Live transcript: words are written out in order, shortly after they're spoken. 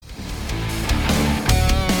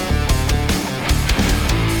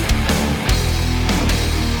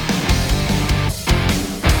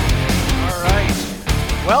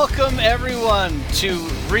everyone to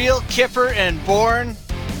Real Kipper and Bourne.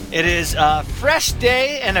 It is a fresh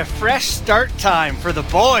day and a fresh start time for the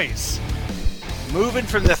boys. Moving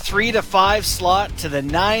from the 3 to 5 slot to the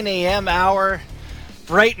 9 a.m. hour,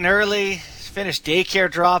 bright and early. Finished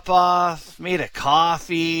daycare drop-off, made a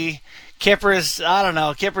coffee. Kipper's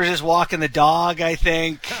just walking the dog, I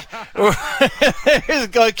think.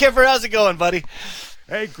 Kipper, how's it going, buddy?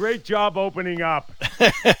 Hey, great job opening up.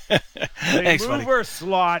 Thanks, move buddy. our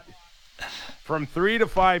slot from 3 to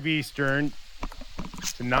 5 Eastern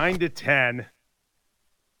to 9 to 10,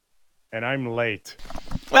 and I'm late.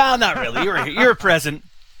 Well, not really. You were present.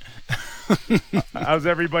 How's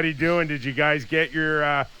everybody doing? Did you guys get your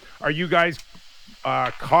are you guys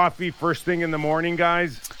coffee first thing in the morning,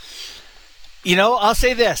 guys? You know, I'll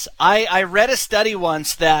say this. I read a study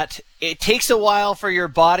once that it takes a while for your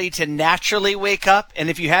body to naturally wake up, and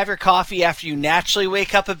if you have your coffee after you naturally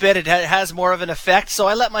wake up a bit, it has more of an effect. So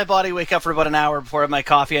I let my body wake up for about an hour before I had my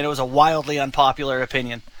coffee, and it was a wildly unpopular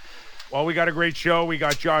opinion. Well, we got a great show. We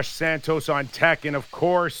got Josh Santos on tech, and of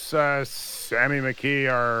course, Sammy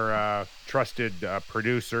McKee, our trusted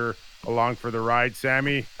producer, along for the ride.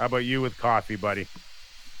 Sammy, how about you with coffee, buddy?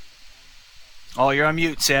 Oh, you're on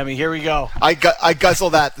mute, Sammy. Here we go. I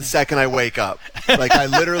guzzle that the second I wake up. Like I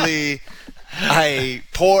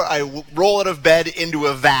roll out of bed into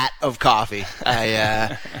a vat of coffee.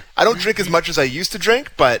 I don't drink as much as I used to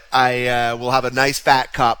drink, but I will have a nice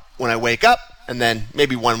fat cup when I wake up, and then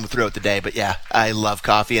maybe one throughout the day. But yeah, I love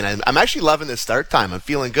coffee, and I'm actually loving this start time. I'm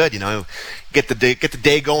feeling good. You know, get the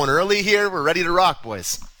day going early here. We're ready to rock,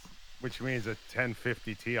 boys. Which means a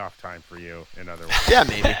 10:50 tee-off time for you, in other words. Yeah,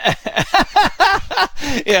 maybe.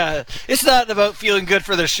 Yeah, it's not about feeling good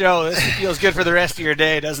for the show. This feels good for the rest of your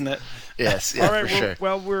day, doesn't it? Yes, yeah, all right, for sure.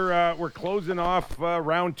 Well, we're closing off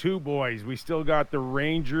round two, boys. We still got the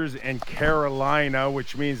Rangers and Carolina,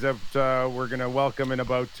 which means that we're going to welcome in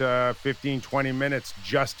about 15, 20 minutes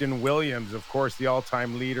Justin Williams, of course, the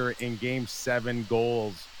all-time leader in Game 7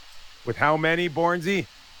 goals. With how many, Bornsey?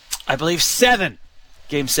 I believe 7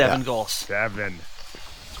 Game 7 goals. 7.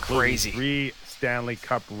 Crazy. 3 Stanley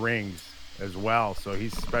Cup rings as well. So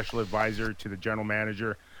he's special advisor to the general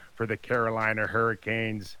manager for the Carolina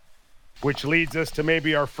Hurricanes, which leads us to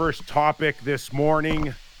maybe our first topic this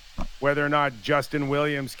morning, whether or not Justin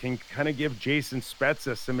Williams can kind of give Jason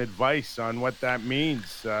Spezza some advice on what that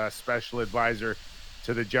means. Special advisor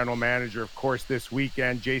to the general manager. Of course, this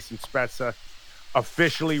weekend, Jason Spezza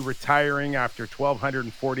officially retiring after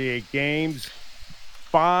 1,248 games.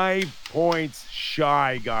 5 points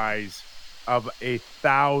shy, guys, of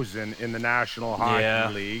 1,000 in the National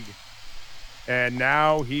Hockey League. And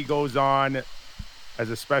now he goes on as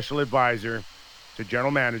a special advisor to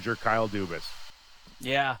general manager Kyle Dubas.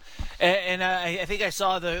 Yeah, and I think I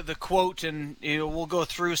saw the quote, and we'll go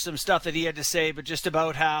through some stuff that he had to say, but just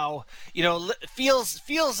about how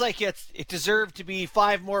feels like it deserved to be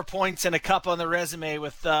 5 more points and a cup on the resume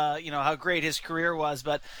with how great his career was.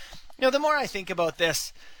 But the more I think about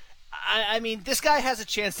this, I mean, this guy has a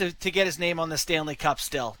chance to get his name on the Stanley Cup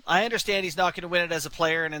still. I understand he's not going to win it as a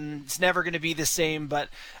player, and it's never going to be the same, but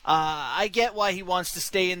I get why he wants to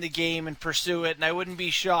stay in the game and pursue it, and I wouldn't be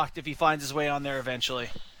shocked if he finds his way on there eventually.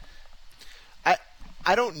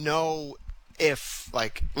 I don't know if,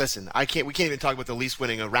 listen, we can't even talk about the Leafs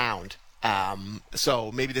winning a round.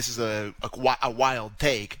 So maybe this is a wild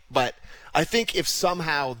take, but I think if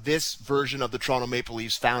somehow this version of the Toronto Maple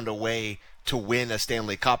Leafs found a way to win a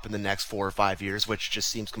Stanley Cup in the next 4 or 5 years, which just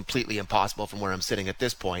seems completely impossible from where I'm sitting at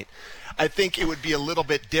this point, I think it would be a little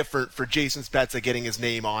bit different for Jason Spezza getting his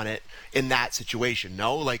name on it in that situation.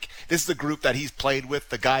 No, like this is a group that he's played with.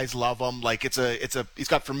 The guys love him. Like he's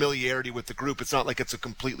got familiarity with the group. It's not like it's a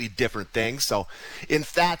completely different thing. So,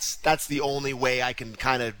 that's the only way I can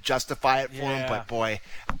kind of justify it for him. But boy,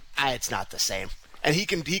 it's not the same. And he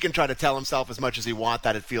can try to tell himself as much as he wants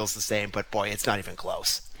that it feels the same. But boy, it's not even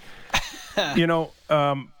close. When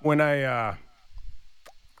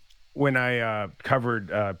I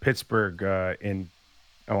covered Pittsburgh in,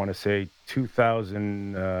 I want to say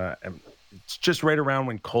 2000, it's just right around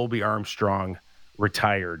when Colby Armstrong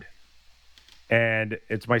retired. And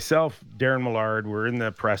it's myself, Darren Millard. We're in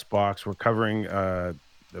the press box. We're covering the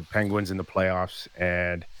Penguins in the playoffs.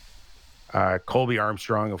 And Colby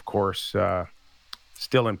Armstrong, of course,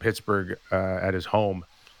 still in Pittsburgh at his home,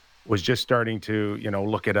 was just starting to,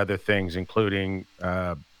 look at other things, including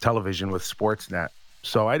television with Sportsnet.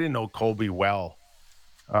 So I didn't know Colby well,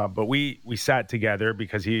 but we sat together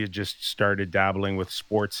because he had just started dabbling with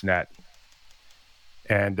Sportsnet.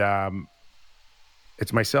 And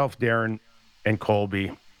it's myself, Darren, and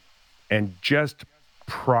Colby. And just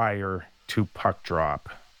prior to puck drop,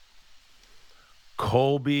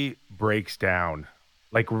 Colby breaks down,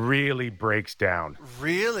 like really breaks down.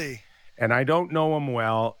 Really? And I don't know him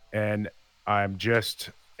well, and I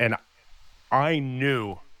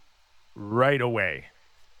knew right away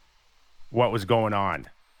what was going on.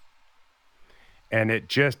 And it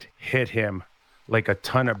just hit him like a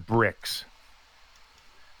ton of bricks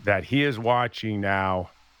that he is watching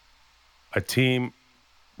now a team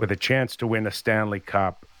with a chance to win a Stanley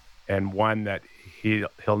Cup and one that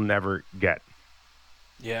he'll never get.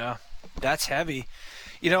 Yeah, that's heavy.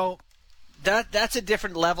 That's a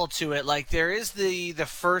different level to it. Like, there is the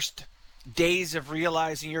first days of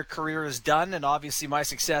realizing your career is done, and obviously my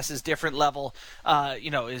success is different level,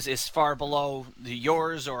 is far below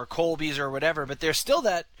yours or Colby's or whatever, but there's still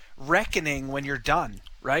that reckoning when you're done,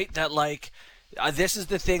 right? That, like, this is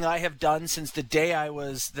the thing I have done since the day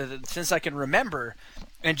since I can remember,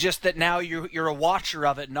 and just that now you're a watcher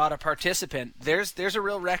of it, not a participant. There's a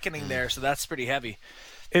real reckoning there, so that's pretty heavy.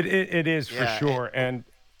 It is for sure. And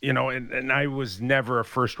I was never a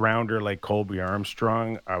first rounder like Colby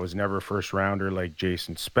Armstrong. I was never a first rounder like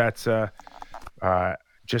Jason Spezza.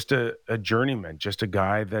 Just a journeyman, just a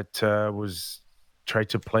guy that tried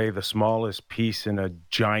to play the smallest piece in a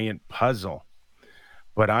giant puzzle.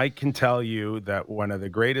 But I can tell you that one of the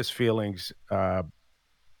greatest feelings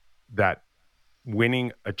that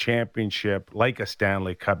winning a championship like a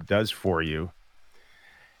Stanley Cup does for you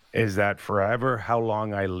is that forever how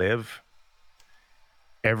long I live,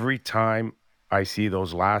 every time I see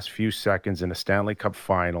those last few seconds in a Stanley Cup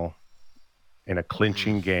final, in a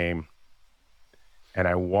clinching game, and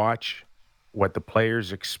I watch what the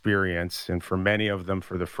players experience, and for many of them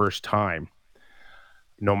for the first time,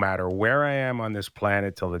 no matter where I am on this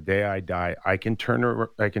planet till the day I die, I can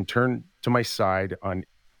turn to my side on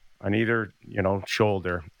either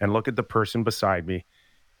shoulder and look at the person beside me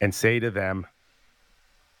and say to them,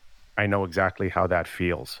 I know exactly how that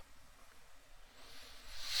feels.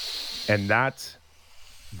 And that's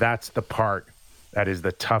the part that is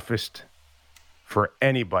the toughest for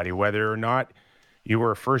anybody, whether or not you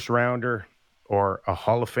were a first rounder or a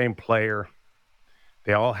Hall of Fame player.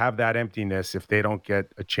 They all have that emptiness if they don't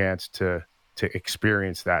get a chance to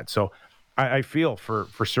experience that. So I feel for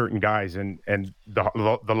certain guys, and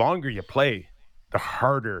the longer you play, the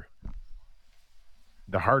harder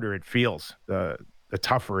it feels, the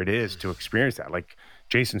tougher it is to experience that. Like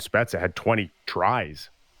Jason Spezza had 20 tries.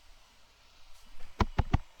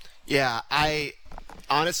 Yeah, I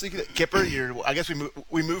honestly, Kipper, I guess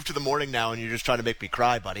we moved to the morning now, and you're just trying to make me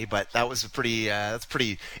cry, buddy. But that was that's a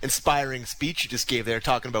pretty inspiring speech you just gave there,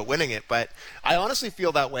 talking about winning it. But I honestly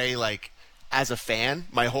feel that way, like, as a fan,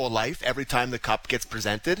 my whole life. Every time the cup gets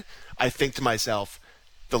presented, I think to myself,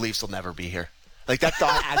 the Leafs will never be here. Like, that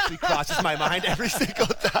thought actually crosses my mind every single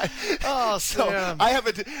time. Oh, so Sam. I have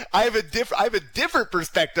a different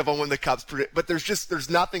perspective on when the Cubs, but there's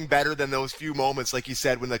nothing better than those few moments, like you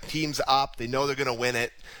said, when the team's up, they know they're going to win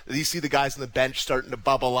it. You see the guys on the bench starting to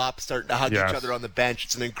bubble up, starting to hug each other on the bench.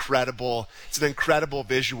 It's an incredible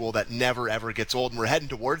visual that never ever gets old, and we're heading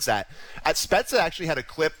towards that. Spezza actually had a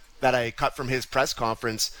clip that I cut from his press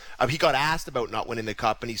conference. He got asked about not winning the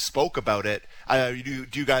cup, and he spoke about it. Do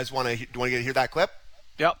you guys want to hear that clip?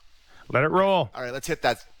 Yep. Let it roll. All right, let's hit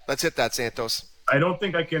that. Santos. I don't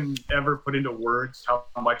think I can ever put into words how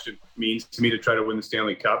much it means to me to try to win the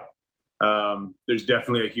Stanley Cup. There's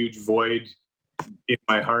definitely a huge void in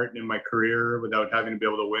my heart and in my career without having to be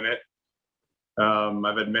able to win it.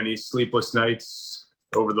 I've had many sleepless nights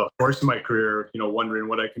over the course of my career, wondering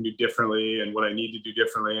what I can do differently and what I need to do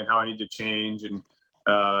differently and how I need to change, and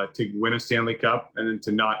to win a Stanley Cup, and then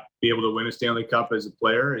to not be able to win a Stanley Cup as a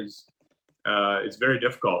player is it's very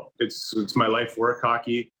difficult. It's my life work,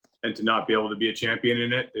 hockey, and to not be able to be a champion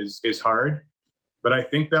in it is hard. But I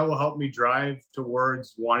think that will help me drive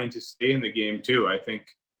towards wanting to stay in the game too. I think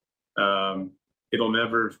it'll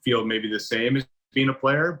never feel maybe the same as being a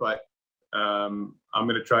player, but I'm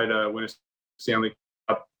going to try to win a Stanley Cup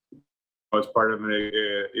as part of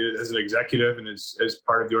as an executive and as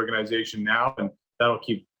part of the organization now, and that'll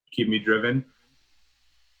keep me driven.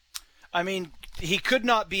 I mean, he could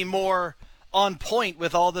not be more on point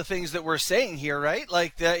with all the things that we're saying here, right?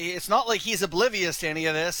 Like, it's not like he's oblivious to any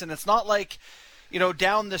of this, and it's not like,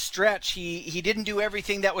 down the stretch he didn't do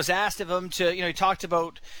everything that was asked of him to, he talked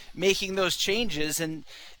about making those changes. And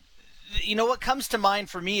what comes to mind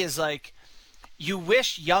for me is, like, you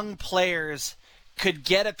wish young players could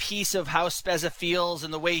get a piece of how Spezza feels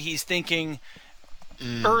and the way he's thinking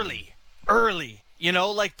early,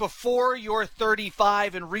 like before you're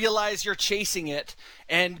 35 and realize you're chasing it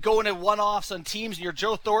and going to one-offs on teams. You're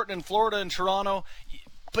Joe Thornton in Florida and Toronto.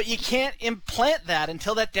 But you can't implant that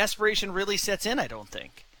until that desperation really sets in, I don't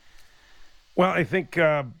think. Well, I think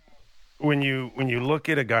when you look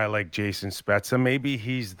at a guy like Jason Spezza, maybe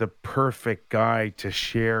he's the perfect guy to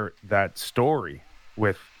share that story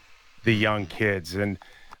with the young kids. And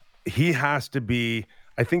he has to be,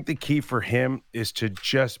 I think the key for him is to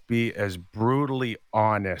just be as brutally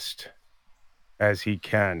honest as he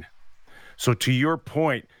can. So to your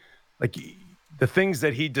point, like the things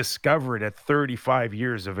that he discovered at 35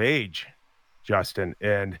 years of age, Justin,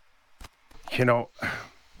 and you know,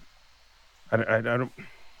 I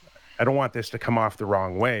don't want this to come off the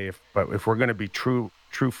wrong way, but if we're going to be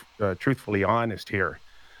truthfully honest here,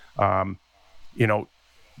 you know,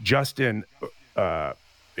 Justin, a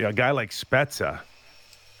guy like Spezza,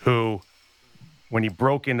 who, when he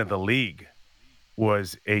broke into the league,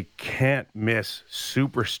 was a can't-miss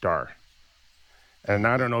superstar. And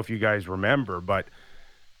I don't know if you guys remember, but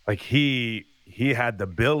like he had the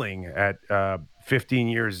billing at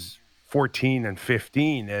 14 and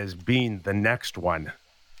 15 as being the next one.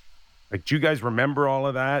 Like, do you guys remember all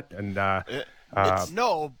of that? And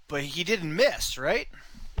no, but he didn't miss, right?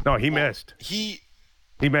 No, he missed. He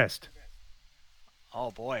missed.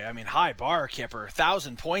 Oh boy, I mean, high bar, Kipper,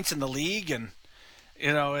 1,000 points in the league, and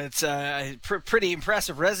you know it's a pretty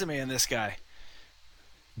impressive resume in this guy.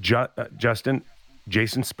 Justin,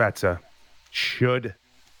 Jason Spezza should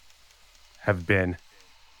have been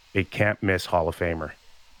a can't-miss Hall of Famer.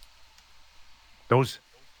 Those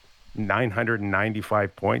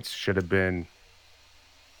 995 points should have been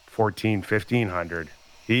 1,500.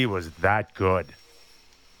 He was that good.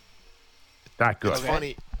 That good. It's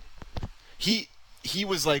funny. He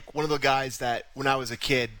was like one of the guys that when I was a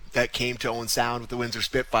kid that came to Owen Sound with the Windsor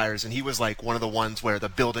Spitfires, and he was like one of the ones where the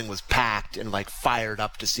building was packed and like fired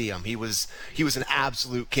up to see him. He was an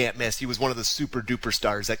absolute can't miss. He was one of the super duper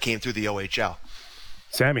stars that came through the OHL.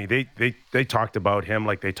 Sammy, they talked about him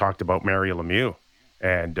like they talked about Mario Lemieux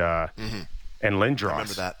and Lindros. I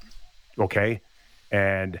remember that. Okay,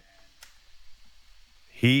 and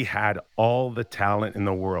he had all the talent in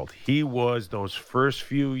the world. He was, those first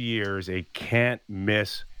few years, a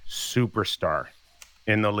can't-miss superstar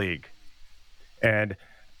in the league. And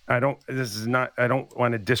I don't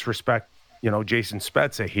want to disrespect, Jason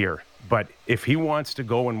Spezza here, but if he wants to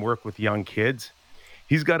go and work with young kids,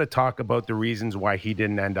 he's got to talk about the reasons why he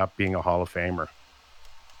didn't end up being a Hall of Famer.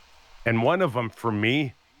 And one of them, for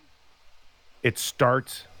me, it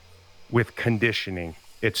starts with conditioning.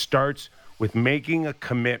 It starts with making a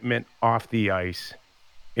commitment off the ice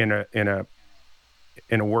in a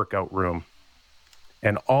workout room.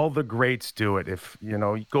 And all the greats do it. If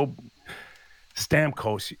you go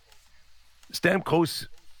Stamkos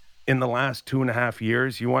in the last 2.5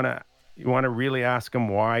 years, you want to really ask him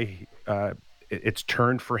why it's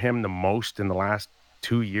turned for him the most in the last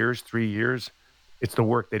 2 years, 3 years. It's the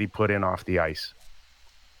work that he put in off the ice.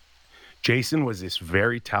 Jason was this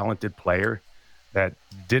very talented player that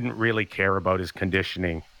didn't really care about his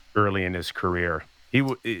conditioning early in his career.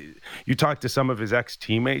 You talk to some of his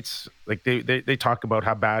ex-teammates, like they talk about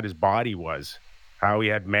how bad his body was, how he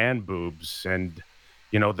had man boobs, and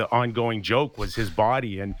the ongoing joke was his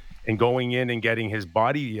body and going in and getting his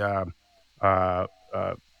body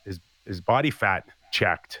his body fat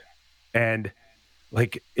checked. And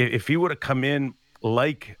like if he would have come in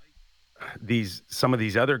like some of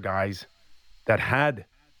these other guys that had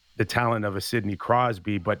the talent of a Sidney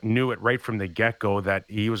Crosby, but knew it right from the get-go that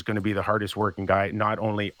he was going to be the hardest working guy, not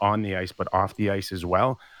only on the ice, but off the ice as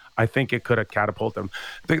well, I think it could have catapulted him.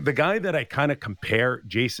 The guy that I kind of compare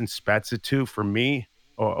Jason Spezza to, for me,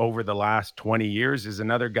 over the last 20 years, is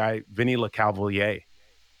another guy, Vinny Lecavalier.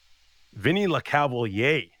 Vinny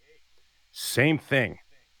Lecavalier, same thing.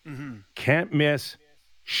 Mm-hmm. Can't miss,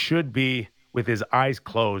 should be, with his eyes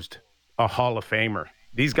closed, a Hall of Famer.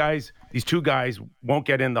 These two guys won't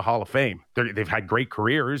get in the Hall of Fame. They've had great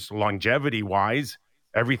careers, longevity-wise.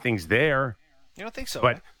 Everything's there. You don't think so?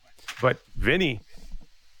 But Vinny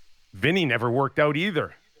never worked out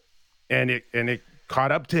either, and it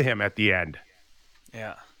caught up to him at the end.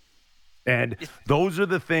 Yeah. And those are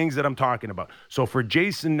the things that I'm talking about. So for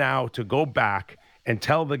Jason now to go back and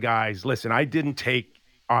tell the guys, listen, I didn't take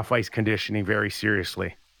off-ice conditioning very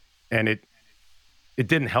seriously, and it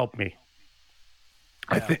didn't help me.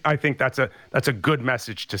 Yeah. I think that's a good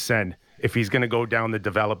message to send if he's going to go down the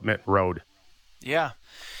development road. Yeah.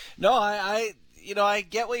 No, I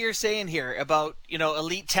get what you're saying here about,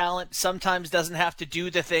 elite talent sometimes doesn't have to do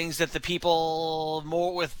the things that the people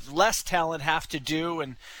more with less talent have to do.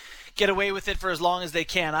 And, get away with it for as long as they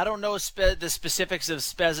can. I don't know the specifics of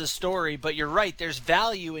Spezza's story, but you're right. There's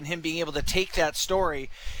value in him being able to take that story.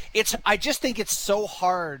 I just think it's so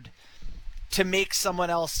hard to make someone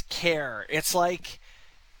else care. It's like,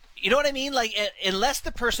 you know what I mean? Like, unless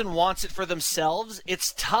the person wants it for themselves,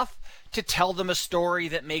 it's tough to tell them a story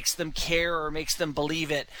that makes them care or makes them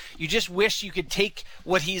believe it. You just wish you could take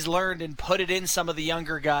what he's learned and put it in some of the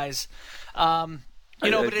younger guys. But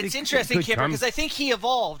it's interesting, Kipper, because I think he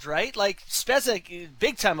evolved, right? Like, Spezza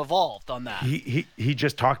big time evolved on that. He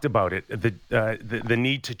just talked about it, the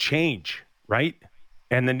need to change, right?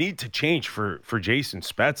 And the need to change for Jason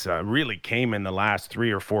Spezza really came in the last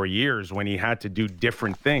 3 or 4 years when he had to do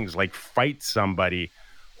different things like fight somebody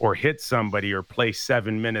or hit somebody or play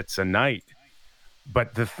 7 minutes a night.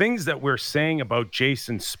 But the things that we're saying about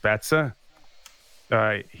Jason Spezza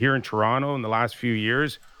here in Toronto in the last few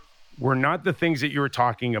years were not the things that you were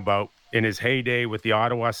talking about in his heyday with the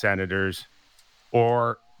Ottawa Senators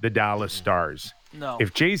or the Dallas Stars. No.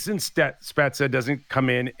 If Jason Spezza doesn't come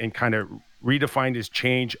in and kind of redefine his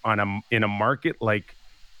change in a market like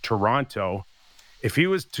Toronto, if he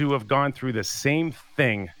was to have gone through the same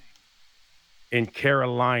thing in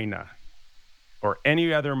Carolina or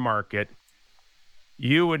any other market,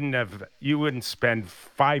 you wouldn't spend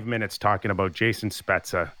 5 minutes talking about Jason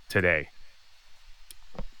Spezza today.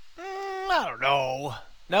 I don't know.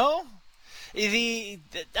 No? I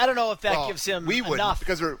don't know if that gives him we wouldn't, enough.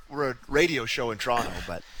 because we're a radio show in Toronto,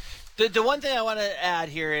 but The one thing I want to add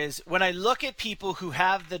here is when I look at people who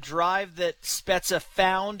have the drive that Spezza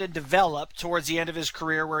found and developed towards the end of his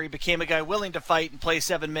career, where he became a guy willing to fight and play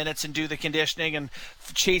 7 minutes and do the conditioning and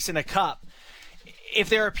chasing a cup. If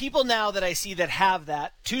there are people now that I see that have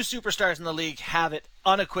that, 2 superstars in the league have it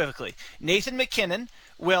unequivocally. Nathan MacKinnon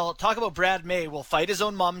will talk about Brad May will fight his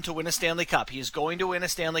own mom to win a Stanley Cup. He is going to win a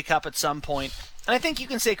Stanley Cup at some point. And I think you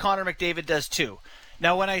can say Connor McDavid does too.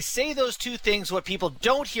 Now, when I say those 2 things, what people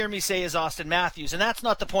don't hear me say is Austin Matthews, and that's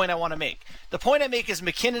not the point I want to make. The point I make is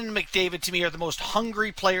MacKinnon and McDavid, to me, are the most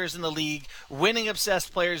hungry players in the league,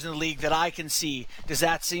 winning-obsessed players in the league that I can see. Does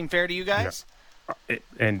that seem fair to you guys? Yeah.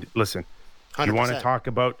 And listen, 100%. you want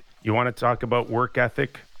to talk about work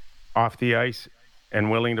ethic off the ice and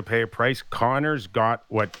willing to pay a price? Connor's got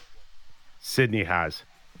what Sidney has.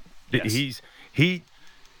 Yes.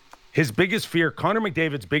 His biggest fear, Connor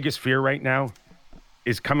McDavid's biggest fear right now,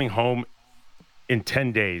 is coming home in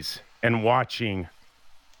 10 days and watching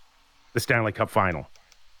the Stanley Cup final.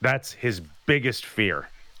 That's his biggest fear.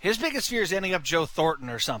 His biggest fear is ending up Joe Thornton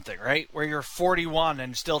or something, right? Where you're 41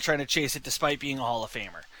 and still trying to chase it despite being a Hall of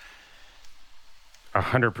Famer.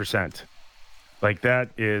 100%. Like that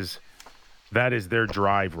is their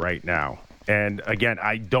drive right now. And again,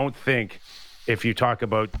 I don't think if you talk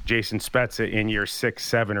about Jason Spezza in year 6,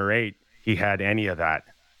 7, or 8, he had any of that.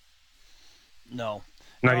 No.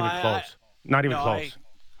 Not even close. Not even close.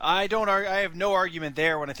 I have no argument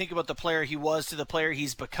there when I think about the player he was to the player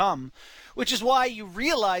he's become, which is why you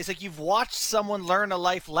realize, like, you've watched someone learn a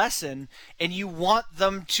life lesson and you want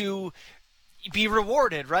them to be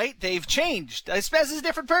rewarded, right? They've changed. Spezza's a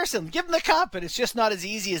different person. Give him the cup, and it's just not as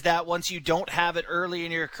easy as that once you don't have it early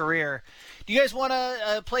in your career. Do you guys want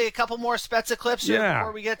to play a couple more Spezza clips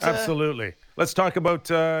before we get to... Absolutely. Let's talk about,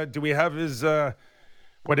 do we have his,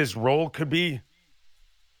 what his role could be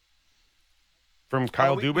from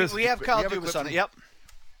Kyle Dubas? We have Kyle Dubas on it, yep.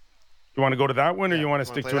 You want to go to that one, or you want to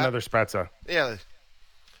stick to another Spezza? Yeah.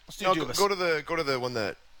 Let's do Dubas. Go to the one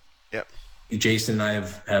that, yep. Jason and I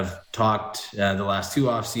have talked the last 2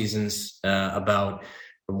 off seasons about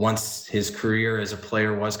once his career as a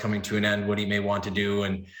player was coming to an end, what he may want to do.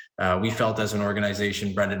 And we felt as an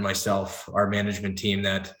organization, Brendan, myself, our management team,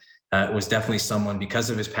 that was definitely someone, because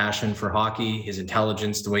of his passion for hockey, his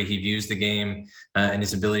intelligence, the way he views the game, and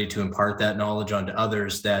his ability to impart that knowledge onto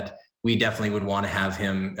others, that we definitely would want to have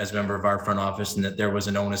him as a member of our front office, and that there was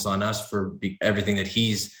an onus on us for everything that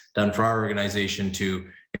he's done for our organization to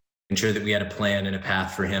ensure that we had a plan and a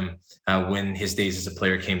path for him when his days as a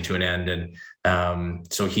player came to an end. And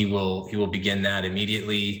so he will begin that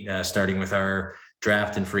immediately, starting with our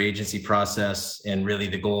draft and free agency process. And really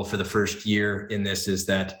the goal for the first year in this is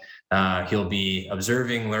that he'll be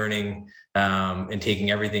observing, learning, and taking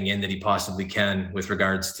everything in that he possibly can with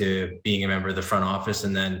regards to being a member of the front office.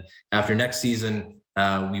 And then after next season,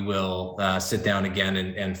 we will sit down again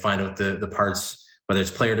and find out the parts, whether it's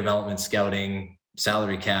player development, scouting,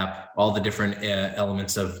 salary cap, all the different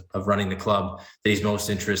elements of running the club that he's most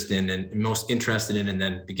interested in, and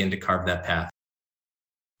then begin to carve that path.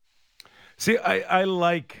 See, I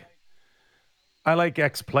like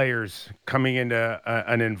ex-players coming into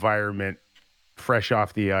an environment fresh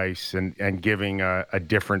off the ice and giving a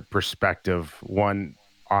different perspective, one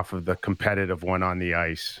off of the competitive one on the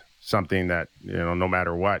ice, something that, no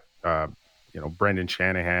matter what, Brendan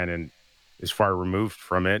Shanahan is far removed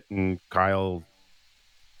from it, and Kyle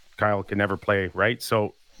can never play, right?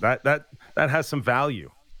 So that has some value.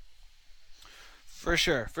 For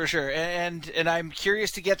sure. And I'm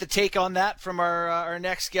curious to get the take on that from our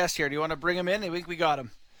next guest here. Do you want to bring him in? I think we got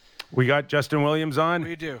him. We got Justin Williams on?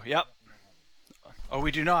 We do, yep. Oh,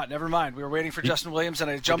 we do not. Never mind. We were waiting for Justin Williams, and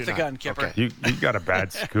I jumped the gun, Kipper. Okay. You got a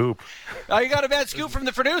bad scoop. Oh, you got a bad scoop from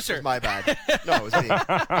the producer. It was my bad. No, it was me.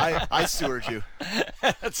 I steward you.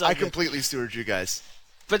 I completely steward you guys.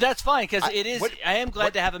 But that's fine, because I am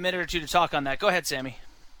glad to have a minute or two to talk on that. Go ahead, Sammy.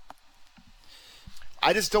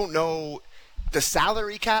 I just don't know. The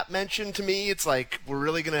salary cap mentioned to me, it's like we're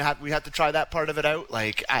really going to have to try that part of it out.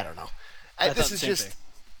 Like, I don't know. This is just...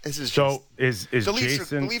 So is the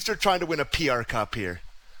Jason... The Leafs are trying to win a PR Cup here.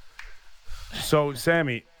 So,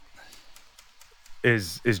 Sammy,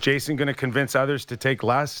 is Jason going to convince others to take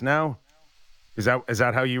less now? Is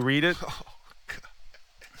that how you read it? Oh,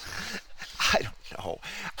 I don't know.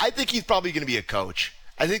 I think he's probably going to be a coach.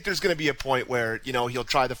 I think there's going to be a point where, he'll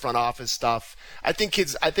try the front office stuff. I think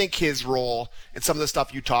his role and some of the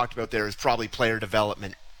stuff you talked about there is probably player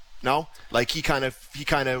development. No? Like he kind of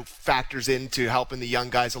factors into helping the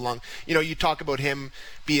young guys along. You talk about him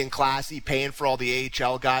being classy, paying for all the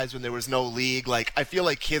AHL guys when there was no league. Like I feel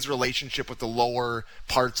like his relationship with the lower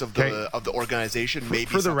parts of the organization maybe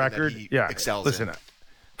for the record, that he excels in.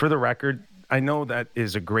 For the record, I know that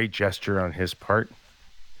is a great gesture on his part.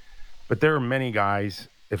 But there are many guys,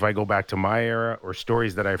 if I go back to my era or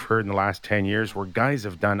stories that I've heard in the last 10 years where guys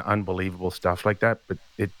have done unbelievable stuff like that, but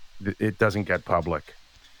it doesn't get public.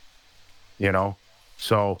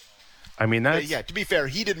 So, I mean, that's... Yeah, to be fair,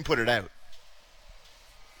 he didn't put it out.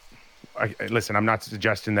 Listen, I'm not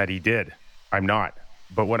suggesting that he did. I'm not.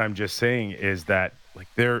 But what I'm just saying is that, like,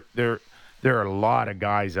 there are a lot of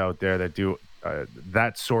guys out there that do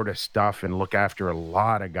that sort of stuff and look after a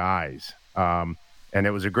lot of guys. And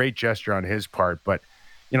it was a great gesture on his part. But,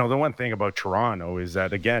 the one thing about Toronto is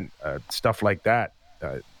that, again, stuff like that,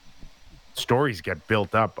 stories get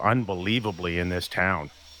built up unbelievably in this town.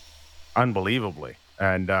 Unbelievably.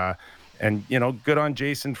 And good on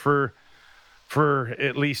Jason for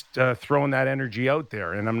at least throwing that energy out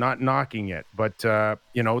there. And I'm not knocking it, but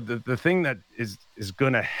the thing that is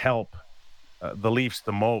going to help the Leafs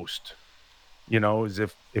the most, is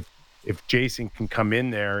if Jason can come in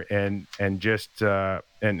there and just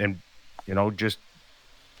just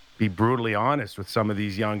be brutally honest with some of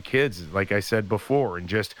these young kids, like I said before, and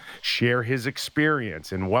just share his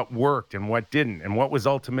experience and what worked and what didn't and what was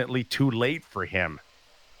ultimately too late for him.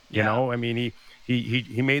 You know, I mean,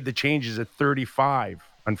 he made the changes at 35.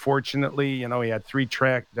 Unfortunately, he had three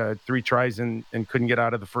tries and couldn't get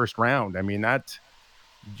out of the first round. I mean,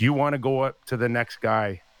 you want to go up to the next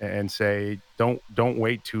guy and say, don't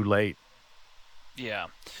wait too late. Yeah.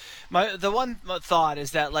 The one thought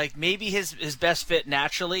is that, like, maybe his best fit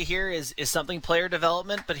naturally here is something player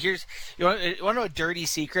development. But here's you want to know a dirty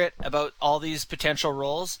secret about all these potential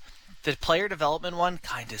roles? The player development one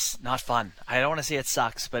kind of not fun. I don't want to say it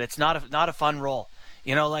sucks, but it's not a fun role.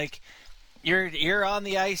 Like you're on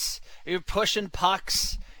the ice, you're pushing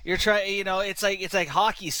pucks. You're trying, it's like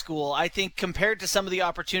hockey school. I think compared to some of the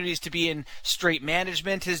opportunities to be in straight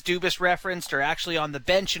management, as Dubas referenced, or actually on the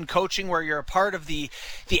bench and coaching, where you're a part of the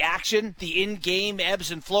action, the in-game ebbs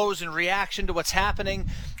and flows and reaction to what's happening.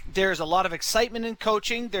 There's a lot of excitement in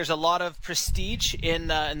coaching. There's a lot of prestige in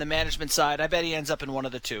the management side. I bet he ends up in one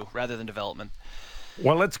of the two rather than development.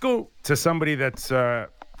 Well, let's go to somebody that's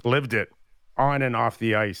lived it on and off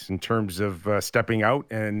the ice in terms of stepping out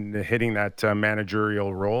and hitting that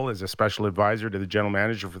managerial role as a special advisor to the general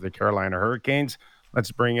manager for the Carolina Hurricanes.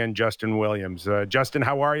 Let's bring in Justin Williams. Justin,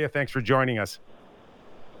 how are you? Thanks for joining us.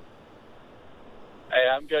 Hey,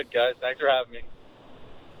 I'm good, guys. Thanks for having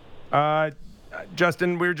me.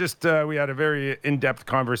 Justin, we had a very in-depth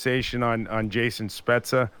conversation on Jason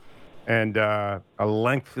Spezza and a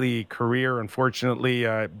lengthy career. Unfortunately,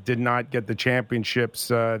 did not get the championships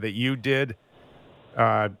that you did.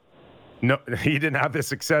 No, he didn't have the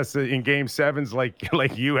success in Game 7s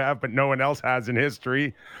like you have, but no one else has in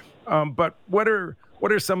history. But what are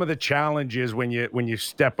some of the challenges when you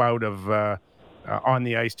step out of on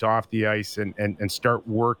the ice to off the ice and start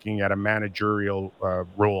working at a managerial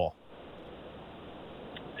role?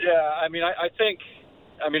 Yeah, I mean, I think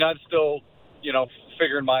I'm still,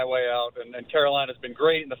 figuring my way out, and Carolina's been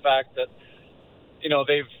great in the fact that,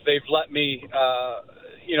 they've let me,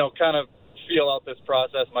 kind of feel out this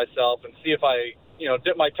process myself and see if I,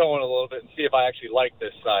 dip my toe in a little bit and see if I actually like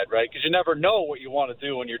this side, right? Because you never know what you want to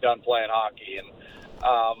do when you're done playing hockey. And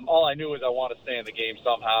all I knew is I want to stay in the game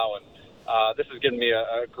somehow. And this has given me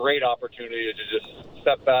a great opportunity to just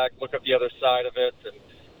step back, look at the other side of it,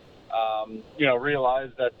 and realize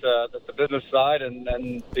that the business side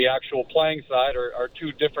and the actual playing side are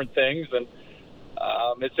two different things. And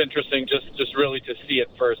it's interesting just really to see it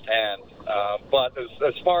firsthand. But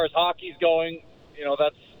as far as hockey's going,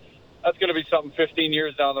 that's going to be something 15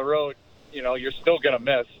 years down the road, you're still going to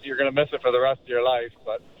miss. You're going to miss it for the rest of your life.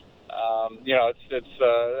 But,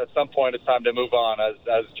 it's at some point it's time to move on,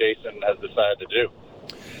 as Jason has decided to do.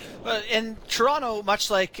 And Toronto,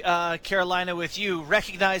 much like Carolina with you,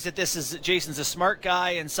 recognize that Jason's a smart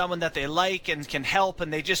guy and someone that they like and can help,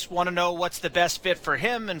 and they just want to know what's the best fit for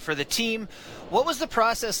him and for the team. What was the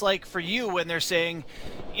process like for you when they're saying,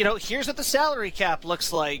 here's what the salary cap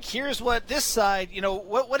looks like, here's what this side,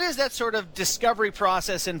 what is that sort of discovery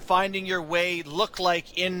process and finding your way look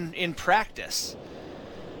like in practice?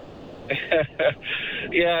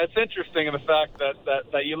 Yeah, it's interesting in the fact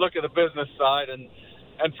that you look at the business side,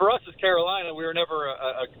 and for us as Carolina, we were never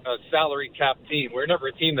a salary cap team. We were never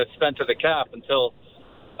a team that spent to the cap until,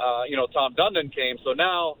 Tom Dundon came. So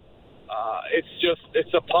now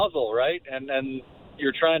it's a puzzle, right? And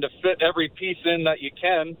you're trying to fit every piece in that you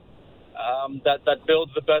can that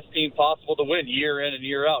builds the best team possible to win year in and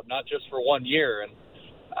year out, not just for 1 year. And,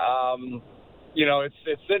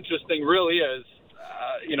 it's interesting, really is,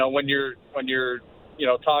 when you're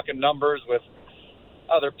talking numbers with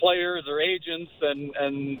other players or agents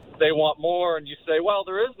and they want more, and you say, well,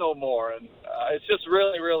 there is no more. And it's just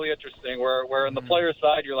really, really interesting where in the player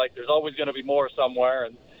side, you're like, there's always going to be more somewhere.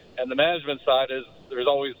 And the management side is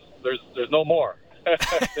there's no more.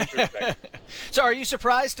 It's interesting. So are you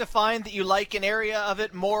surprised to find that you like an area of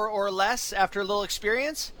it more or less after a little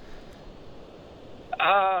experience?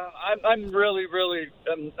 I'm really, really,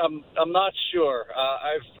 I'm not sure.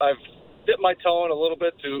 I've dipped my toe in a little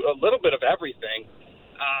bit to a little bit of everything.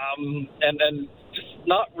 And just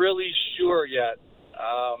not really sure yet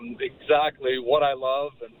exactly what I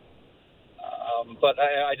love, but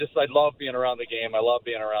I love being around the game. I love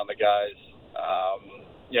being around the guys.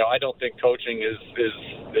 I don't think coaching is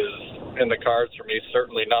in the cards for me.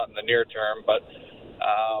 Certainly not in the near term, but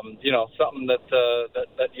something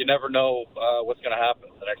that you never know what's going to happen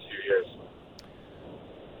in the next few years.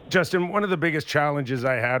 Justin, one of the biggest challenges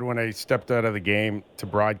I had when I stepped out of the game to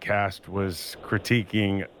broadcast was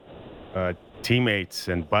critiquing teammates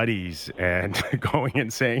and buddies and going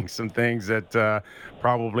and saying some things that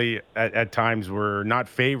probably at times were not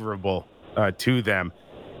favorable to them.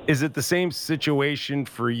 Is it the same situation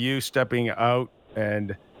for you stepping out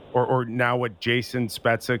or now what Jason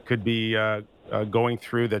Spezza could be going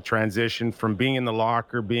through, the transition from being in the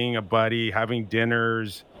locker, being a buddy, having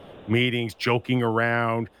dinners, meetings, joking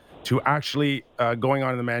around, to actually going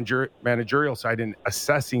on the managerial side and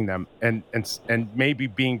assessing them and maybe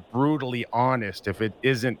being brutally honest if it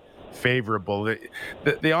isn't favorable.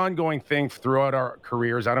 The ongoing thing throughout our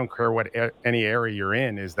careers, I don't care what any area you're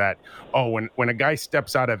in, is that, when a guy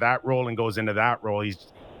steps out of that role and goes into that role,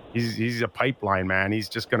 he's a pipeline, man. He's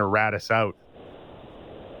just going to rat us out.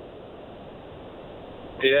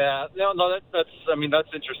 Yeah, no, that's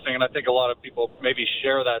interesting, and I think a lot of people maybe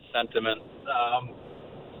share that sentiment.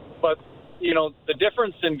 But, the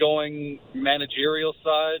difference in going managerial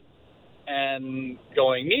side and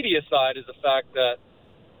going media side is the fact that,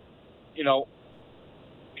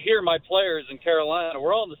 here my players in Carolina,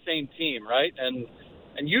 we're all on the same team, right? And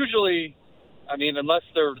usually, unless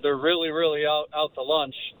they're really, really out to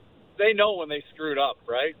lunch, they know when they screwed up,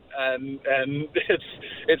 right? And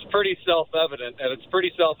it's pretty self-evident, and it's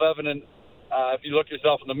pretty self-evident if you look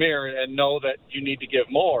yourself in the mirror and know that you need to give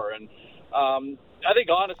more. And I think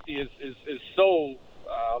honesty is so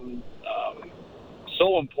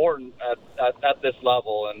so important at this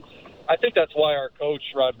level, and I think that's why our coach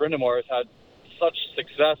Rod Brind'Amour has had such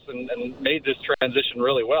success and made this transition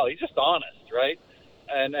really well. He's just honest, right?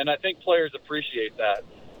 And I think players appreciate that.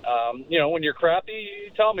 When you're crappy,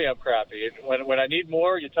 you tell me I'm crappy. When I need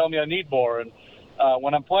more, you tell me I need more. And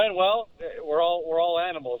when I'm playing well, we're all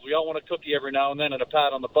animals. We all want a cookie every now and then and a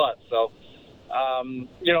pat on the butt. So,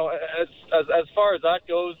 as far as that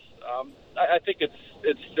goes, I think it's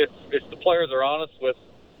the players are honest with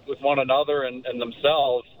one another and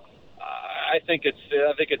themselves. I think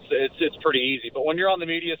it's pretty easy. But when you're on the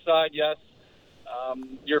media side, yes,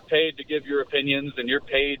 you're paid to give your opinions and you're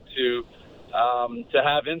paid to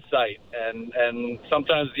have insight, and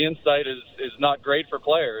sometimes the insight is not great for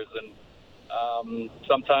players, and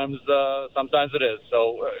sometimes it is.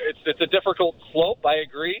 So it's a difficult slope. I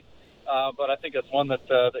agree, but I think it's one that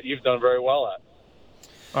you've done very well at.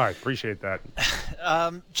 All right, appreciate that.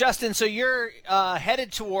 Justin, so you're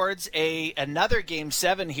headed towards another Game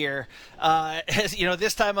 7 here.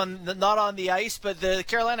 This time not on the ice, but the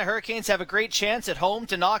Carolina Hurricanes have a great chance at home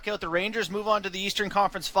to knock out the Rangers, move on to the Eastern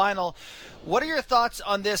Conference Final. What are your thoughts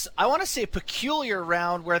on this, I want to say, peculiar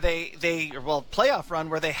round where playoff run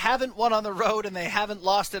where they haven't won on the road and they haven't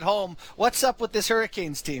lost at home? What's up with this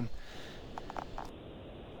Hurricanes team?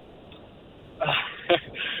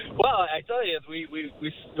 Well, I tell you,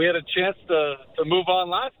 we had a chance to move on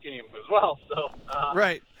last game as well. So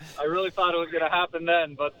right. I really thought it was going to happen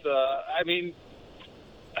then, but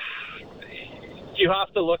you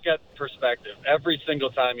have to look at perspective every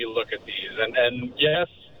single time you look at these. And yes,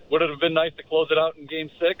 would it have been nice to close it out in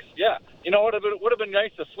Game 6? Yeah, it would have been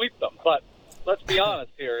nice to sweep them. But let's be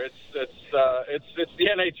honest here, it's the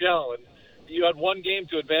NHL, and you had one game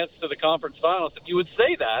to advance to the conference finals. If you would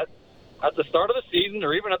say that at the start of the season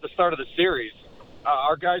or even at the start of the series,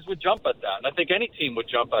 our guys would jump at that. And I think any team would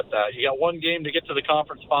jump at that. You got one game to get to the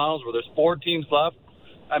conference finals where there's 4 teams left.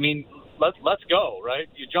 I mean, let's go, right?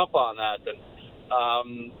 You jump on that. And,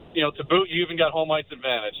 to boot, you even got home ice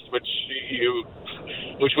advantage, which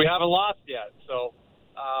we haven't lost yet. So,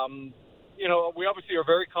 we obviously are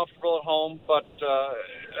very comfortable at home, but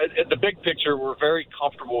at the big picture, we're very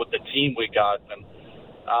comfortable with the team we got. And,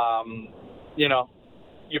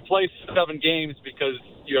 you play 7 games because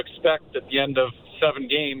you expect at the end of 7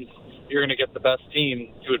 games you're going to get the best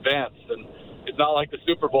team to advance. And it's not like the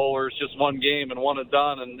Super Bowl where it's just one game and one and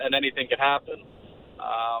done and anything can happen.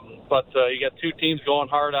 But you got 2 teams going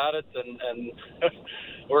hard at it, and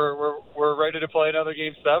we're ready to play another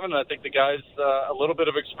Game 7. And I think the guys, a little bit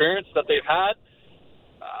of experience that they've had,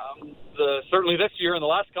 certainly this year and the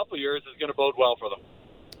last couple of years, is going to bode well for them.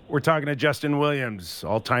 We're talking to Justin Williams,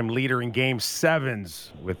 all-time leader in Game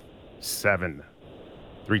 7s with 7.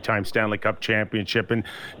 3-time Stanley Cup championship. And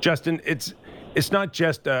Justin, it's not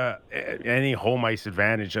just any home ice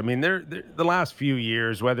advantage. I mean, the last few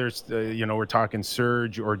years, whether it's we're talking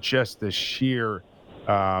surge or just the sheer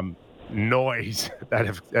noise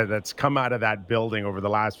that's come out of that building over the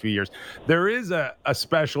last few years, there is a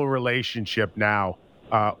special relationship now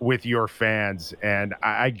with your fans, and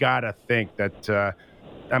I gotta think that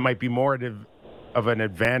that might be more of an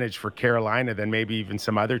advantage for Carolina than maybe even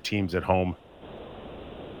some other teams at home.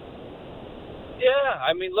 Yeah,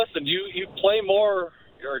 I mean, listen, you play more,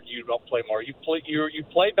 or you don't play more. You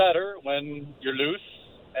play better when you're loose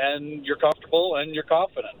and you're comfortable and you're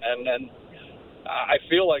confident. And I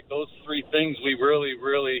feel like those 3 things we really,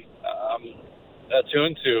 really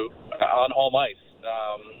attune to on home ice.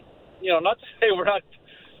 Not to say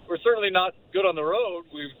we're certainly not good on the road.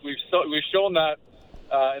 We've shown that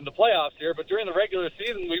in the playoffs here, but during the regular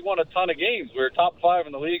season, we won a ton of games. We were top 5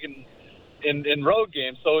 in the league in road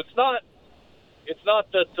games. So it's not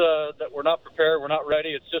that we're not prepared, we're not ready.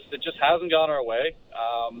 It just hasn't gone our way.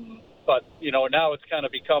 But now it's kind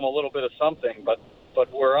of become a little bit of something.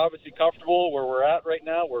 But we're obviously comfortable where we're at right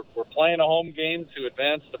now. We're playing a home game to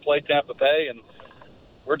advance to play Tampa Bay, and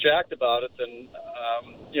we're jacked about it. And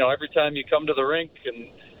every time you come to the rink, and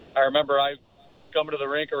I remember I coming to the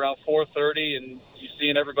rink around 4:30, and you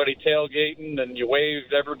seeing everybody tailgating, and you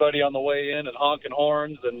waved everybody on the way in and honking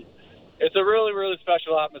horns, and it's a really, really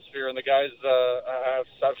special atmosphere. And the guys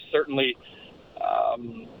have certainly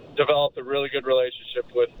developed a really good relationship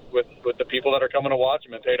with the people that are coming to watch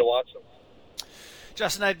them and pay to watch them.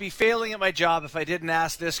 Justin, I'd be failing at my job if I didn't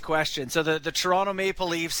ask this question. So the Toronto Maple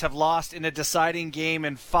Leafs have lost in a deciding game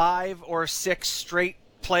in 5 or 6 straight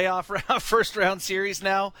playoff first round series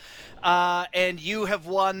now, and you have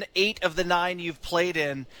won 8 of the 9 you've played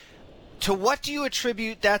in. To what do you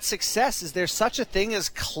attribute that success? Is there such a thing as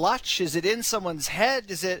clutch? Is it in someone's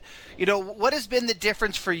head? Is it, what has been the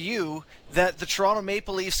difference for you that the Toronto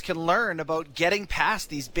Maple Leafs can learn about getting past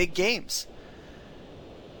these big games?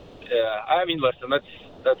 Yeah, I mean, listen, that's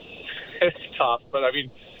it's tough, but I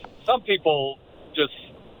mean, some people just,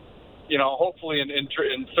 hopefully in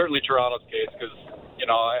certainly Toronto's case, because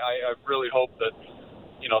I really hope that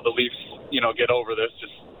the Leafs get over this,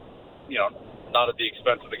 just not at the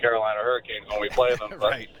expense of the Carolina Hurricanes when we play them, but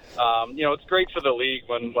right. It's great for the league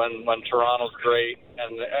when Toronto's great,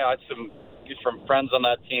 and I had some from friends on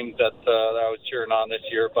that team that I was cheering on this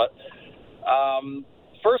year, but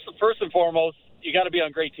first and foremost, you got to be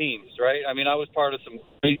on great teams, right? I mean, I was part of some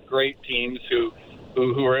great teams who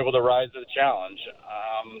were able to rise to the challenge.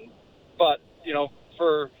 But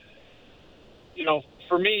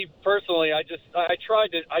for me personally, I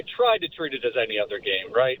tried to treat it as any other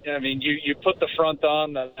game, right? I mean, you put the front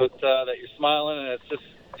on that you're smiling, and it's just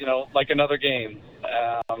like another game.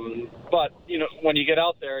 But when you get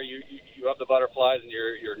out there, you have the butterflies and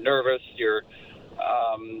you're nervous. Your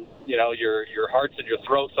heart's in your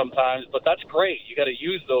throat sometimes. But that's great. You got to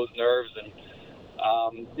use those nerves. And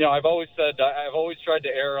I've always said I've always tried to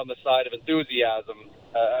err on the side of enthusiasm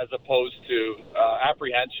as opposed to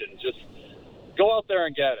apprehension. Just go out there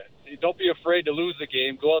and get it. Don't be afraid to lose the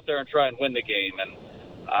game. Go out there and try and win the game. And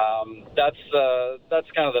that's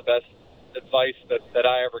kind of the best advice that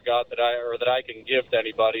I ever got that I can give to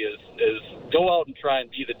anybody is go out and try and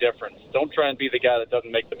be the difference. Don't try and be the guy that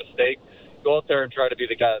doesn't make the mistake. Go out there and try to be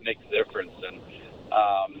the guy that makes the difference. And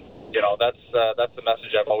that's the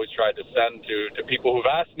message I've always tried to send to people who've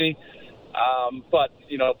asked me. But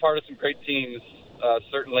part of some great teams,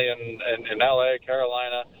 certainly in LA,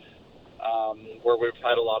 Carolina, where we've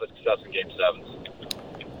had a lot of success in Game 7s.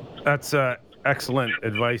 That's excellent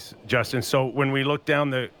advice, Justin. So when we look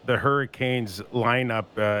down the Hurricanes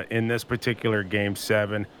lineup in this particular Game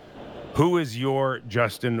 7, who is your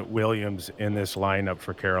Justin Williams in this lineup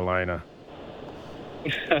for Carolina?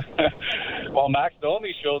 Well, Max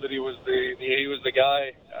Domi showed that he was the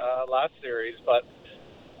guy last series, but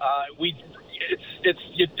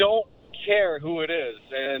you don't care who it is,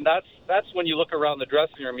 and that's when you look around the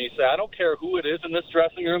dressing room and you say, I don't care who it is in this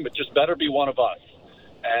dressing room, it just better be one of us.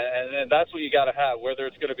 And that's what you got to have, whether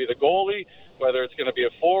it's going to be the goalie, whether it's going to be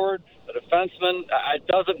a forward, a defenseman, it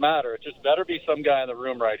doesn't matter. It just better be some guy in the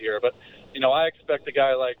room right here. But, I expect a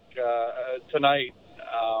guy like tonight,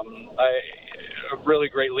 a really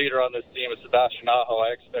great leader on this team is Sebastian Aho.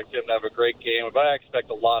 I expect him to have a great game, but I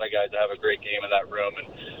expect a lot of guys to have a great game in that room, and,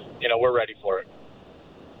 we're ready for it.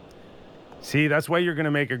 See, that's why you're going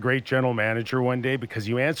to make a great general manager one day, because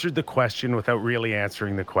you answered the question without really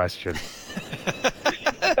answering the question.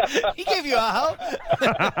 He gave you a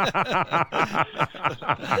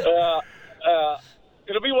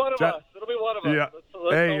It'll be one of us. It'll be one of us. Yeah.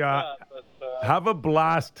 Let's have a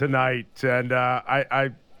blast tonight, and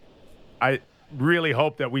I really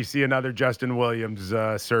hope that we see another Justin Williams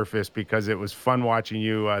surface, because it was fun watching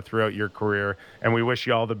you throughout your career, and we wish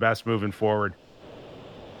you all the best moving forward.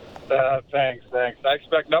 Thanks. I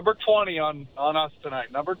expect number 20 on us tonight.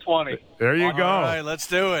 Number 20. There you go. All right, let's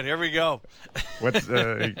do it. Here we go. What's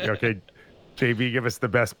okay? JB, give us the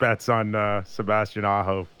best bets on Sebastian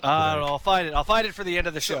Aho. I don't know. I'll find it for the end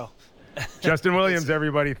of the show. Justin Williams,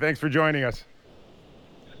 everybody. Thanks for joining us.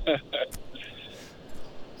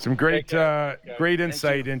 Some great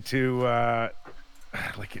insight into and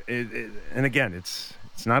again, it's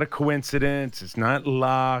not a coincidence. It's not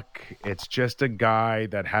luck. It's just a guy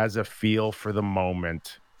that has a feel for the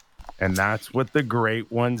moment. And that's what the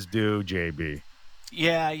great ones do, JB.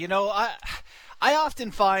 Yeah, I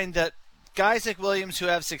often find that guys like Williams who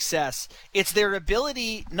have success, it's their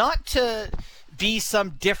ability not to be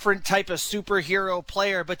some different type of superhero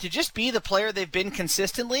player, but to just be the player they've been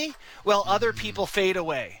consistently while other people fade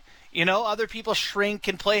away. Other people shrink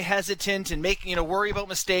and play hesitant and make, worry about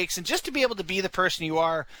mistakes. And just to be able to be the person you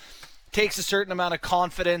are takes a certain amount of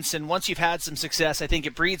confidence. And once you've had some success, I think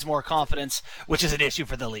it breeds more confidence, which is an issue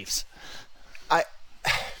for the Leafs.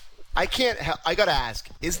 I can't help, I got to ask,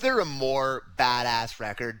 is there a more badass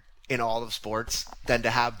record in all of sports than to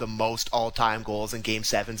have the most all-time goals in Game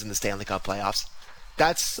 7s in the Stanley Cup playoffs?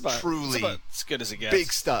 That's truly as good as it gets.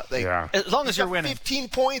 Big stuff. As long as you're winning. 15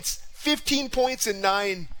 points in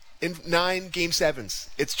nine Game 7s.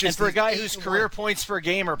 It's just, and for a guy whose career points per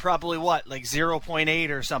game are probably like 0.8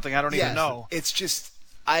 or something. I don't even know. It's just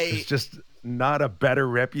not a better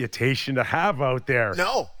reputation to have out there.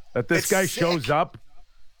 No, that this guy shows up.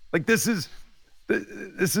 Like this is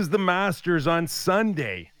the Masters on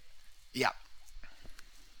Sunday. Yeah.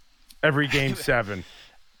 Every Game 7.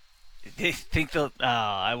 They think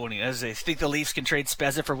I won't even. They think the Leafs can trade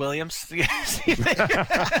Spezza for Williams.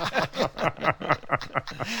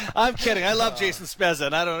 I'm kidding. I love Jason Spezza,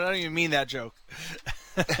 and I don't even mean that joke.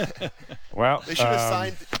 Well, they should have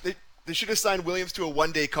signed. They should have signed Williams to a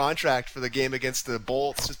one-day contract for the game against the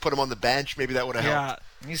Bolts. Just put him on the bench. Maybe that would have helped.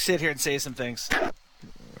 Yeah, you sit here and say some things.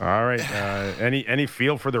 All right. Any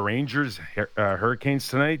feel for the Rangers Hurricanes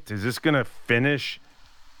tonight? Is this going to finish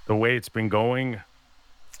the way it's been going?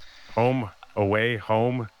 Home, away,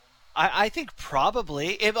 home. I think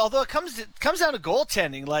probably. Although it comes down to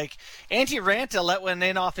goaltending. Like Antti Ranta let one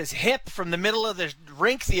in off his hip from the middle of the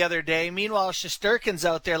rink the other day. Meanwhile, Shesterkin's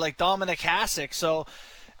out there like Dominic Hasek. So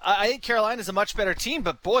I think Carolina's a much better team.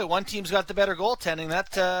 But boy, one team's got the better goaltending.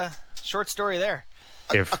 That short story there.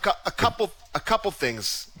 A couple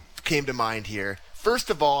things came to mind here. first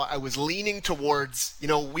of all, I was leaning towards,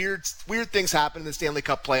 weird things happen in the Stanley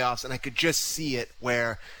Cup playoffs, and I could just see it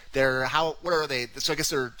where what are they? So I guess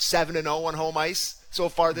they're 7-0 on home ice so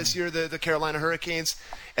far this year, the Carolina Hurricanes,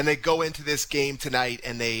 and they go into this game tonight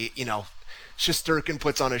and they, Shesterkin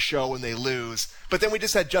puts on a show and they lose. But then we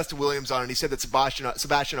just had Justin Williams on, and he said that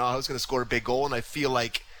Sebastian Aho is going to score a big goal, and I feel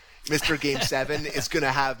like Mr. Game 7 is going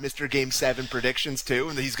to have Mr. Game 7 predictions too,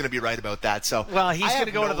 and he's going to be right about that. So, well, he's going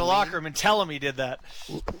to go to the locker room and tell him he did that.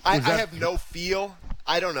 I have no feel.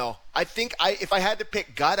 I don't know. I think if I had to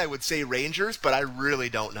pick gut, I would say Rangers, but I really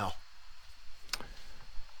don't know.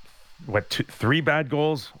 What, 3 bad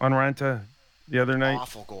goals on Raanta the other night?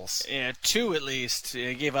 Awful goals. Yeah, 2 at least.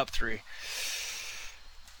 He gave up 3.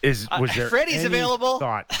 Was there Freddie's any available?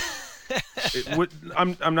 Thought?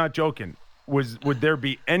 I'm not joking. Would there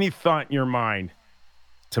be any thought in your mind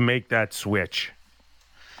to make that switch?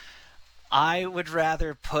 I would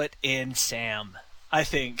rather put in Sam, I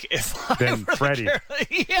think, if than Freddie.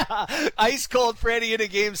 Yeah, ice cold Freddie in a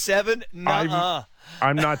Game 7. Nuh-uh.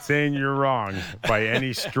 I'm not saying you're wrong by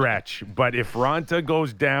any stretch, but if Raanta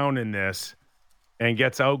goes down in this and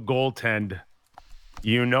gets out goaltend,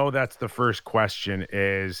 that's the first question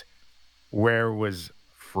is, where was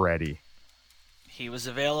Freddie? He was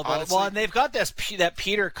available. Honestly, well, and they've got that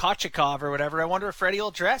Peter Kochikov or whatever. I wonder if Freddie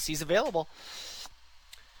will dress. He's available.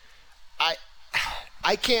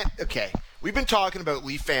 I can't. Okay, we've been talking about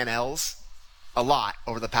Leaf Fan L's a lot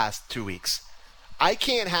over the past 2 weeks. I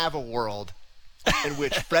can't have a world in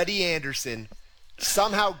which Freddie Anderson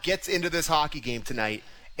somehow gets into this hockey game tonight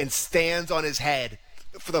and stands on his head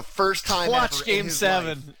for the first time Clutch ever Game in his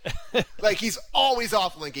 7. life. Like, he's always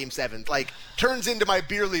awful in Game 7. Like, turns into my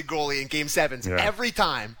beer league goalie in Game 7s every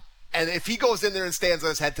time. And if he goes in there and stands on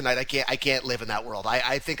his head tonight, I can't live in that world.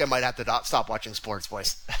 I think I might have to stop watching sports,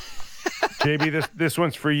 boys. JB, this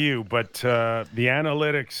one's for you, but the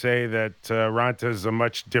analytics say that Raanta is a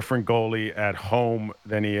much different goalie at home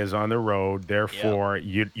than he is on the road. Therefore,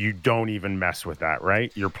 you don't even mess with that,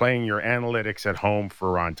 right? You're playing your analytics at home for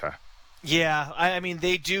Raanta. Yeah, I mean,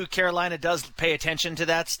 they do. Carolina does pay attention to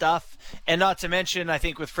that stuff. And not to mention, I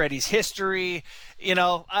think with Freddie's history,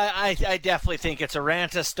 I definitely think it's a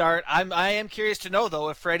Raanta start. I am curious to know, though,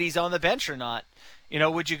 if Freddie's on the bench or not.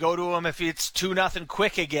 Would you go to him if it's 2-0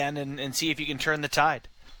 quick again and see if you can turn the tide?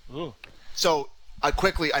 Ooh. So, I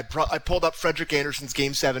pulled up Frederik Andersen's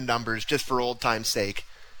Game 7 numbers just for old time's sake.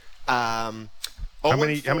 How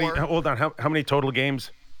many? Hold on. How many total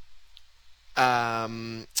games?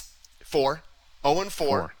 4.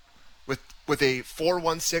 0-4 with a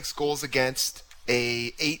 4.16 goals against,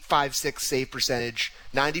 a 8.56 save percentage,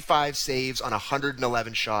 95 saves on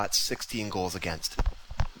 111 shots, 16 goals against.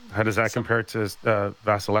 How does that compare to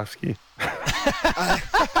Vasilevsky? I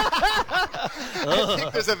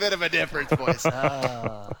think there's a bit of a difference, boys.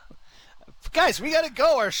 Guys, we got to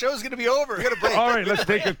go. Our show's going to be over. We got to break. All right,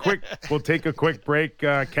 we'll take a quick break.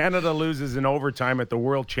 Canada loses in overtime at the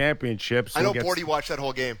World Championships. I know Bordy watched that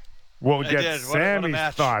whole game. We'll get Sammy's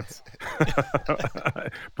thoughts.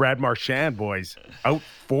 Brad Marchand, boys, out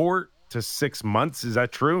 4 to 6 months. Is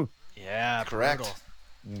that true? Yeah, correct.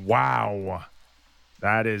 Brutal. Wow.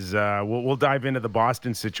 That is, we'll dive into the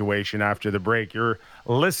Boston situation after the break. You're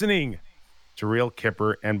listening to Real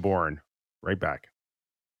Kipper and Bourne. Right back.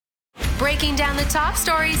 Breaking down the top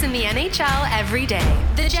stories in the NHL every day.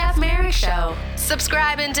 The Jeff Marek Show.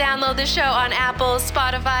 Subscribe and download the show on Apple,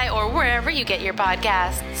 Spotify, or wherever you get your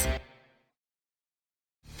podcasts.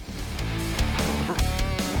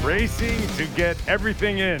 Racing to get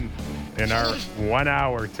everything in our 1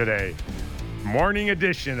 hour today. Morning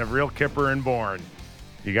edition of Real Kipper and Bourne.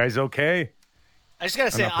 You guys okay? I just got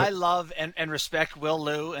to say, I love and respect Will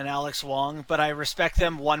Liu and Alex Wong, but I respect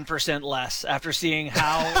them 1% less after seeing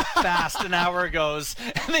how fast an hour goes.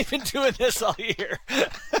 And they've been doing this all year.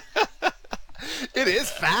 It is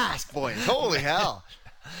fast, boys. Holy hell.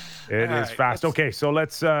 It is fast. Okay, so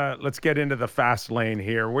let's get into the fast lane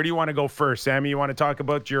here. Where do you want to go first, Sammy? You want to talk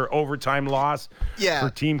about your overtime loss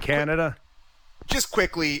for Team Canada? Just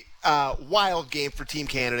quickly, wild game for Team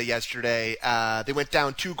Canada yesterday. They went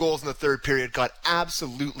down 2 goals in the third period, got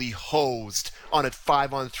absolutely hosed on a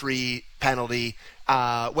 5-on-3 penalty.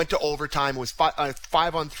 Went to overtime. It was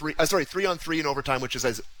 3-on-3 in overtime, which is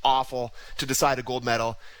as awful to decide a gold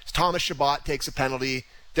medal. Thomas Chabot takes a penalty.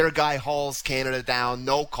 Their guy hauls Canada down.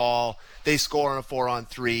 No call. They score on a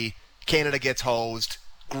 4-on-3. Canada gets hosed.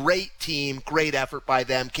 Great team. Great effort by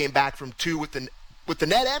them. Came back from 2 with the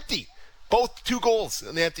net empty. Both 2 goals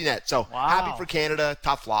in the empty net. So happy for Canada.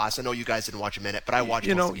 Tough loss. I know you guys didn't watch a minute, but I watched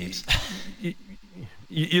most of the games.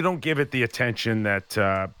 you don't give it the attention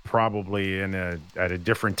that probably at a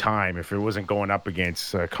different time if it wasn't going up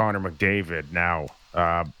against Connor McDavid now.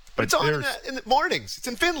 But it's on in the mornings. It's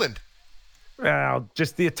in Finland. Well,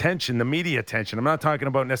 just the attention, the media attention. I'm not talking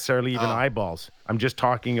about necessarily even eyeballs. I'm just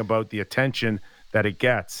talking about the attention that it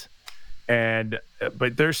gets. And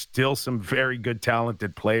but there's still some very good,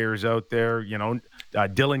 talented players out there. You know,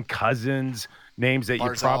 Dylan Cousins, names that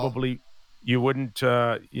you wouldn't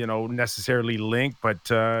necessarily link,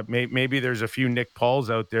 but maybe there's a few Nick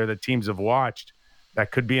Pauls out there that teams have watched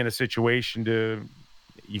that could be in a situation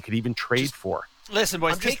you could even trade for. Listen,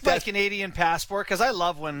 boys, take my Canadian passport because I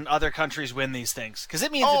love when other countries win these things because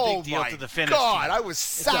it means a big deal to the Finnish team. I was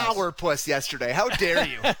sourpuss yesterday. How dare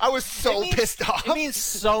you? I was so pissed off. It means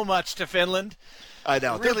so much to Finland. I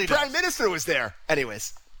know. The Prime Minister was there.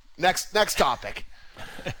 Anyways, next topic.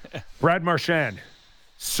 Brad Marchand,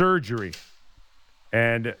 surgery,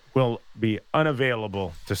 and will be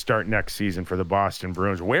unavailable to start next season for the Boston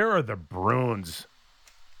Bruins. Where are the Bruins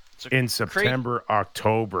in September,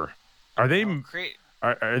 October? Are they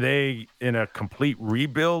are they in a complete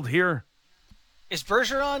rebuild here? Is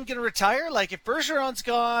Bergeron going to retire? Like, if Bergeron's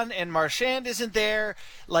gone and Marchand isn't there,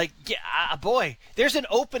 boy, there's an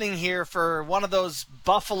opening here for one of those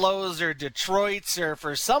Buffaloes or Detroits or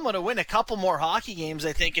for someone to win a couple more hockey games,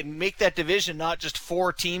 I think, and make that division not just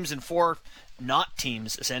 4 teams and 4 not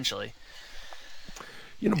teams, essentially.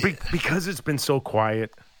 You know, because it's been so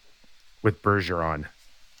quiet with Bergeron.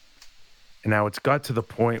 And now it's got to the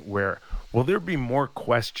point where, will there be more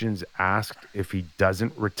questions asked if he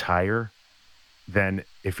doesn't retire than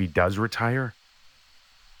if he does retire?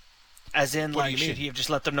 As in, should he have just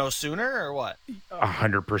let them know sooner or what?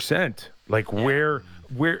 100%.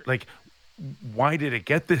 Why did it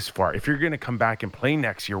get this far? If you're going to come back and play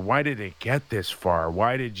next year, why did it get this far?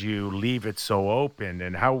 Why did you leave it so open?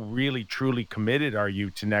 And how really, truly committed are you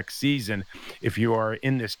to next season if you are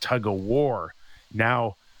in this tug of war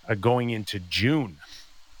now going into June?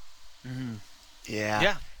 Mm-hmm.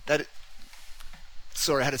 Yeah.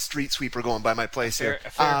 Sorry, I had a street sweeper going by my place here.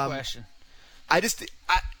 Fair question.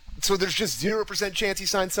 So there's just 0% chance he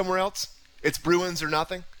signs somewhere else? It's Bruins or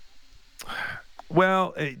nothing?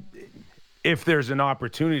 Well, if there's an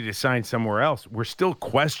opportunity to sign somewhere else, we're still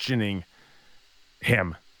questioning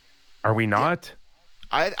him. Are we not?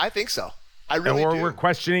 I think so. I really do. Or we're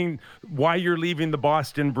questioning why you're leaving the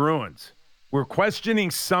Boston Bruins. We're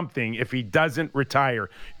questioning something if he doesn't retire.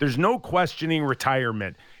 There's no questioning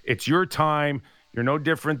retirement. It's your time. You're no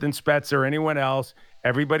different than Spets or anyone else.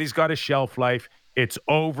 Everybody's got a shelf life. It's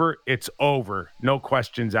over. It's over. No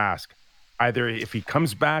questions asked. Either if he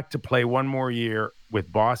comes back to play one more year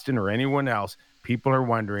with Boston or anyone else, people are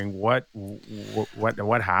wondering what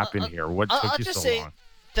happened here. What took you so long?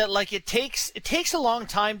 That it takes a long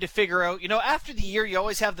time to figure out, after the year you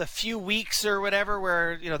always have the few weeks or whatever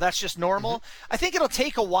where, that's just normal. Mm-hmm. I think it'll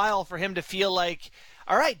take a while for him to feel like,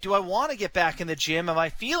 all right, do I want to get back in the gym? Am I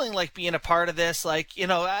feeling like being a part of this? I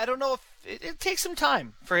don't know if it takes some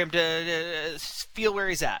time for him to feel where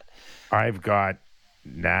he's at. I've got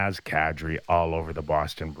Naz Kadri all over the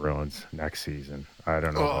Boston Bruins next season. I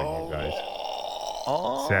don't know about you guys.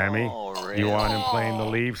 Sammy, really? You want him playing the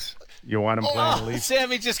Leafs? You want him playing the Leafs?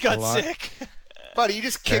 Sammy just got sick. Buddy, you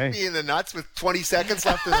just kicked me in the nuts with 20 seconds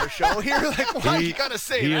left in our show here. Why you got to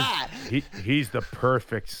say that? He's the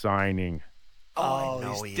perfect signing.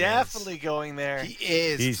 He's definitely going there. He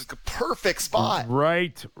is. He's a perfect spot.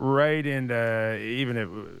 Right in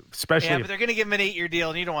especially. Yeah, but they're going to give him an 8-year deal,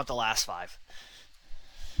 and you don't want the last 5.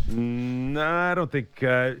 No, I don't think.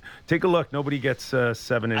 Take a look. Nobody gets 7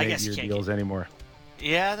 and 8-year deals anymore.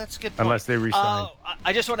 Yeah, that's a good point. Unless they resign.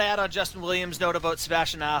 I just want to add on Justin Williams' note about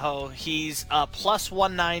Sebastian Aho. He's plus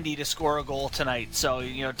 190 to score a goal tonight. So,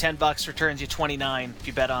 $10 returns you 29 if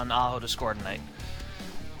you bet on Aho to score tonight.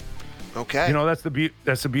 Okay. That's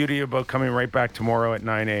the beauty about coming right back tomorrow at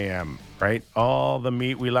 9 a.m., right? All the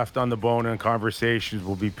meat we left on the bone and conversations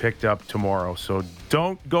will be picked up tomorrow. So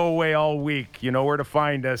don't go away all week. You know where to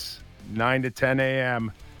find us, 9 to 10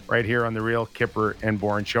 a.m., right here on the Real Kipper and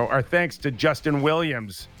Bourne Show. Our thanks to Justin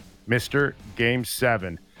Williams, Mr. Game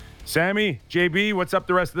 7. Sammy, JB, what's up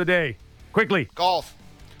the rest of the day? Quickly. Golf.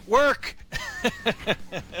 Work.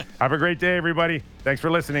 Have a great day, everybody. Thanks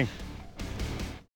for listening.